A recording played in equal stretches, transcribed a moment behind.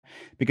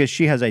because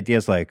she has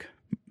ideas like,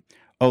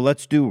 oh,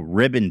 let's do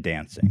ribbon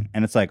dancing.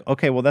 And it's like,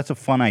 okay, well, that's a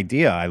fun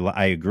idea.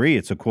 I agree.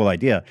 It's a cool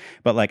idea.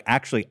 But like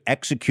actually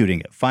executing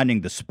it, finding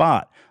the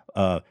spot,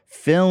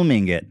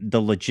 filming it, the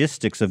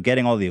logistics of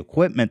getting all the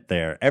equipment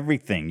there,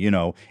 everything,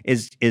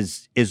 is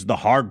the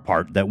hard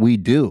part that we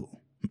do.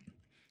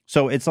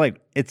 So it's like,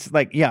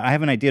 yeah, I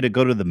have an idea to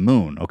go to the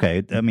moon.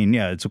 Okay. I mean,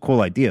 yeah, it's a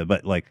cool idea,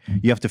 but like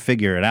you have to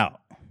figure it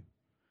out.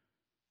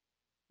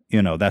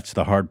 That's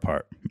the hard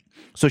part.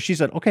 So she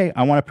said, okay,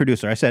 I want a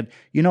producer. I said,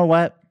 you know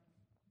what?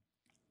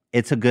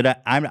 It's a good,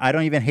 I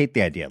don't even hate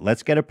the idea.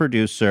 Let's get a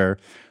producer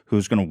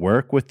who's going to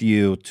work with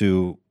you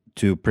to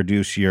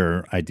produce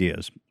your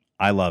ideas.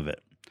 I love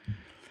it.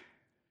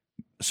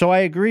 So I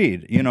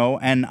agreed,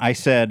 and I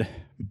said,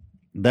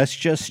 let's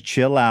just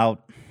chill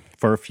out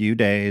for a few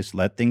days,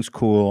 let things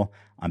cool.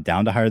 I'm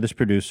down to hire this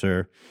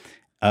producer.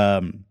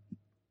 And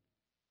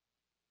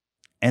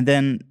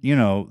then,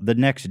 the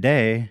next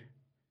day,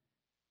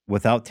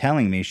 without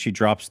telling me, she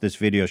drops this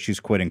video. She's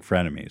quitting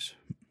Frenemies,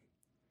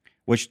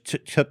 which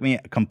took me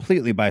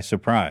completely by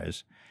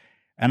surprise.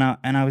 And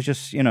I was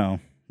just, I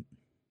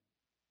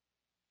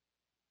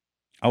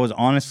was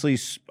honestly,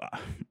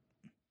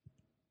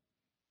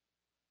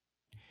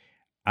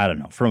 I don't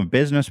know, from a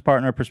business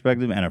partner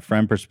perspective and a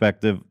friend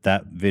perspective,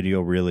 that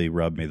video really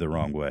rubbed me the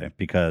wrong way,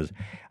 because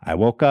I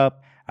woke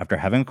up after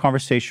having a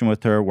conversation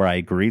with her where I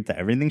agreed to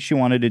everything she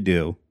wanted to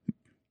do.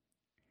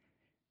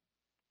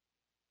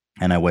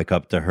 And I wake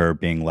up to her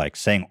being like,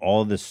 saying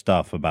all this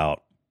stuff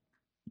about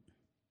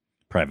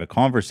private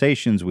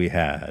conversations we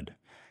had,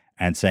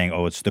 and saying,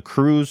 oh, it's the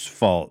crew's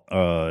fault.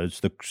 It's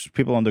the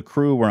people on the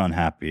crew were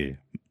unhappy,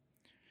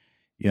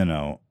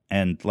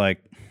 and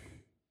like,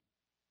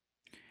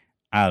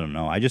 I don't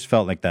know. I just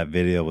felt like that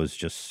video was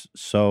just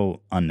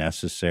so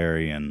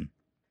unnecessary, and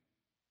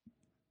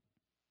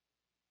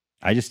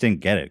I just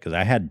didn't get it because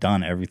I had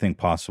done everything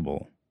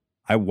possible.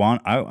 I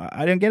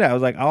didn't get it. I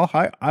was like,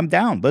 I'm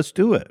down. Let's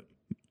do it.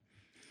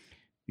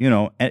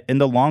 In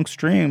the long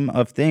stream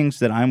of things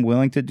that I'm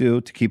willing to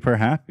do to keep her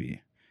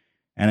happy.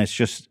 And it's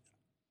just,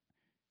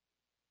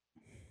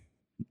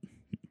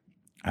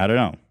 I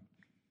don't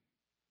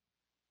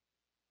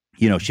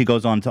know. She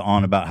goes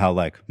on about how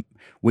like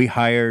we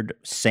hired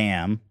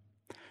Sam,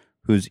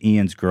 who's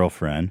Ian's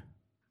girlfriend.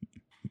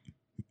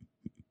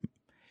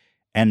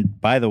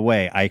 And by the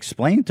way, I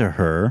explained to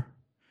her,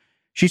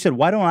 she said,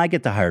 why don't I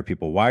get to hire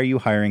people? Why are you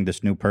hiring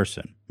this new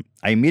person?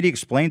 I immediately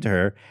explained to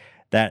her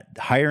that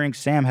hiring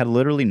Sam had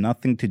literally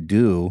nothing to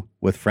do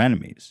with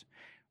Frenemies.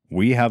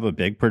 We have a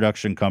big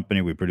production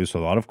company. We produce a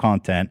lot of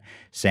content.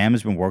 Sam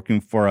has been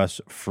working for us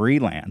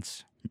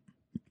freelance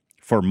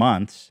for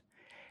months,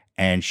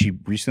 and she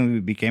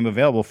recently became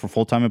available for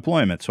full-time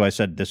employment. So I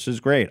said, this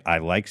is great. I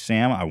like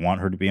Sam. I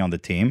want her to be on the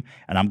team,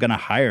 and I'm going to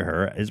hire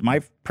her as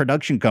my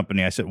production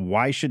company. I said,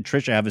 why should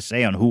Trisha have a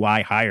say on who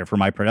I hire for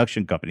my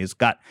production company?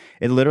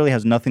 It literally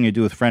has nothing to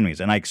do with Frenemies.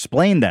 And I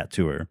explained that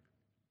to her.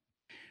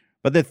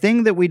 But the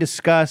thing that we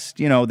discussed,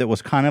 that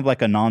was kind of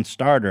like a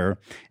non-starter,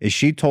 is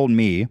she told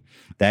me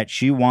that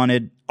she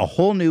wanted a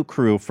whole new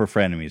crew for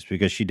Frenemies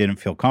because she didn't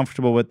feel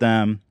comfortable with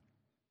them.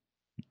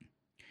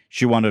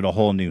 She wanted a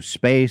whole new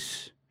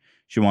space.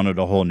 She wanted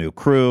a whole new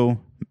crew.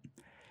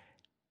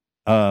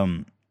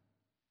 And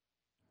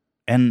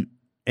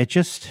it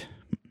just,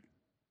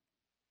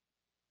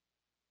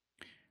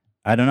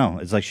 I don't know.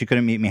 It's like she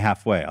couldn't meet me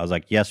halfway. I was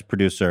like, yes,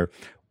 producer,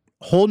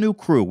 whole new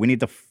crew. We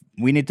need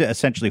to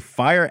essentially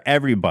fire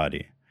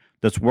everybody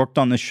that's worked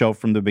on the show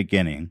from the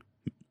beginning,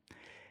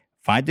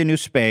 find a new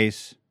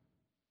space,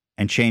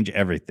 and change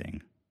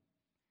everything.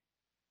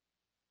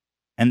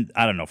 And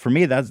I don't know. For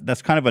me,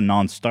 that's kind of a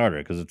non-starter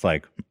because it's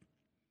like,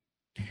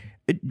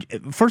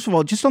 first of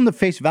all, just on the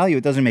face value,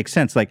 it doesn't make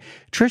sense. Like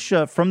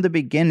Trisha, from the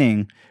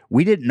beginning,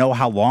 we didn't know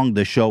how long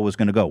the show was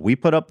going to go. We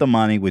put up the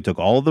money. We took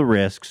all the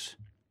risks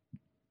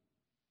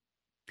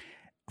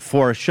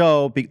for a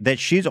show that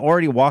she's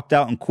already walked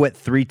out and quit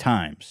 3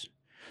 times.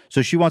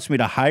 So she wants me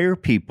to hire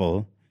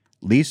people,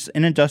 lease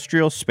an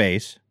industrial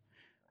space,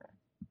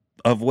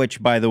 of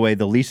which, by the way,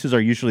 the leases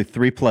are usually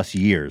 3+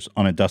 years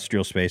on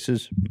industrial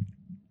spaces,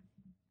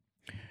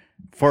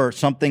 for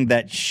something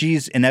that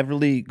she's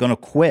inevitably going to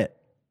quit.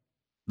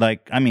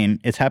 Like, I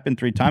mean, it's happened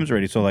 3 times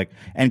already. So like,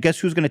 and guess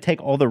who's going to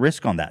take all the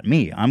risk on that?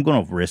 Me. I'm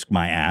going to risk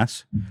my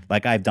ass.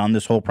 Like I've done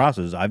this whole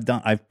process.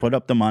 I've put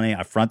up the money.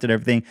 I fronted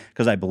everything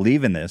because I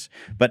believe in this.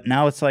 But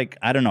now it's like,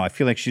 I don't know. I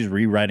feel like she's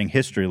rewriting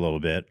history a little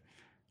bit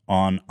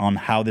on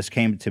how this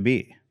came to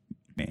be.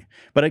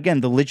 But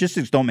again, the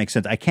logistics don't make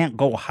sense. I can't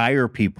go hire people